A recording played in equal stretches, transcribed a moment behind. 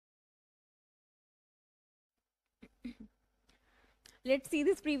Let's see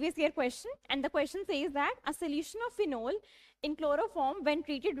this previous year question. And the question says that a solution of phenol in chloroform when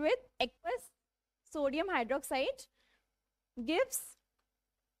treated with aqueous sodium hydroxide gives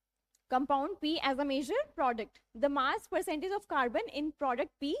compound P as a major product. The mass percentage of carbon in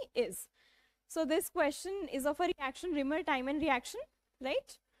product P is. So this question is of a reaction, Rimmer-Tiemann reaction,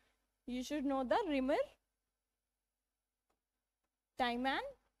 right? You should know the Rimmer-Tiemann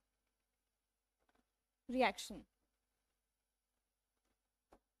reaction.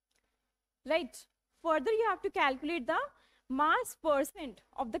 Right. Further, you have to calculate the mass percent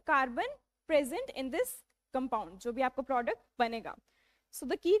of the carbon present in this compound, जो भी आपका product बनेगा. So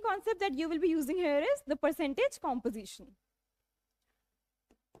the key concept that you will be using here is the percentage composition.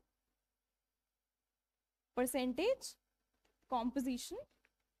 Percentage composition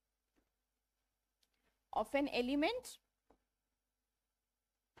of an element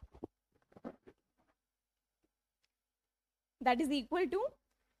that is equal to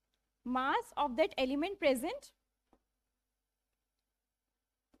mass of that element present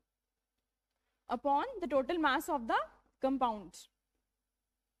upon the total mass of the compound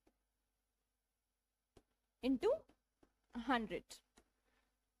into 100.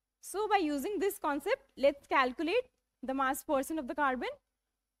 So by using this concept, let's calculate the mass percent of the carbon.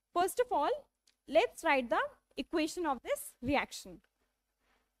 First of all, let's write the equation of this reaction.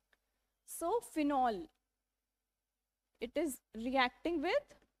 So phenol, it is reacting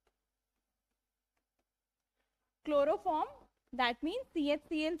with chloroform, that means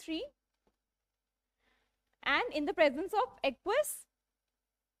CHCl3, and in the presence of aqueous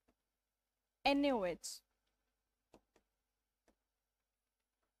NaOH.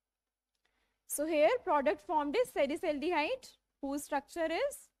 So here product formed is salicylaldehyde, whose structure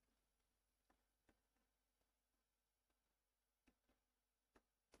is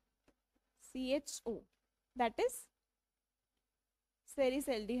CHO, that is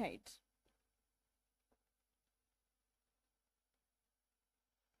salicylaldehyde.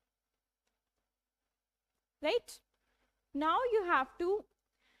 Right? Now you have to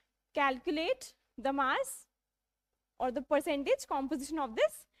calculate the mass or the percentage composition of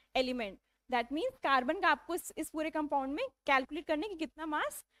this element. That means carbon का आपको इस पूरे compound में calculate करने की कितना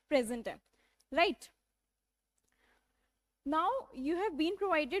मास present है, right? Now you have been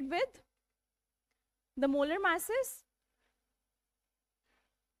provided with the molar masses.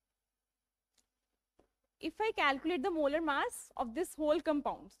 If I calculate the molar mass of this whole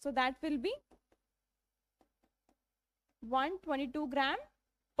compound, so that will be 122 gram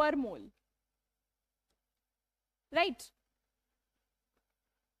per mole, right?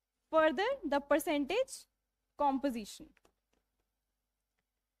 Further, the percentage composition.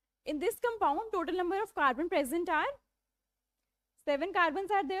 In this compound, total number of carbon present are 7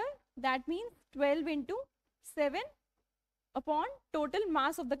 carbons are there. That means 12 into 7 upon total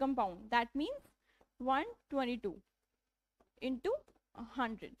mass of the compound. That means 122 into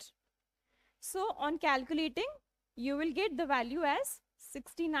 100. So on calculating, you will get the value as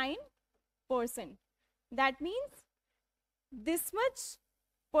 69%. That means this much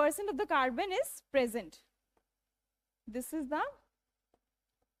percent of the carbon is present. This is the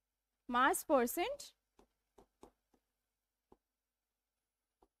mass percent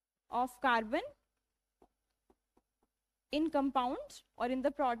of carbon in compound or in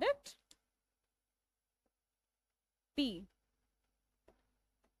the product P.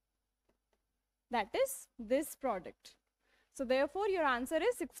 That is this product. So therefore your answer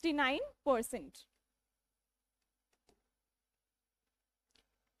is 69%.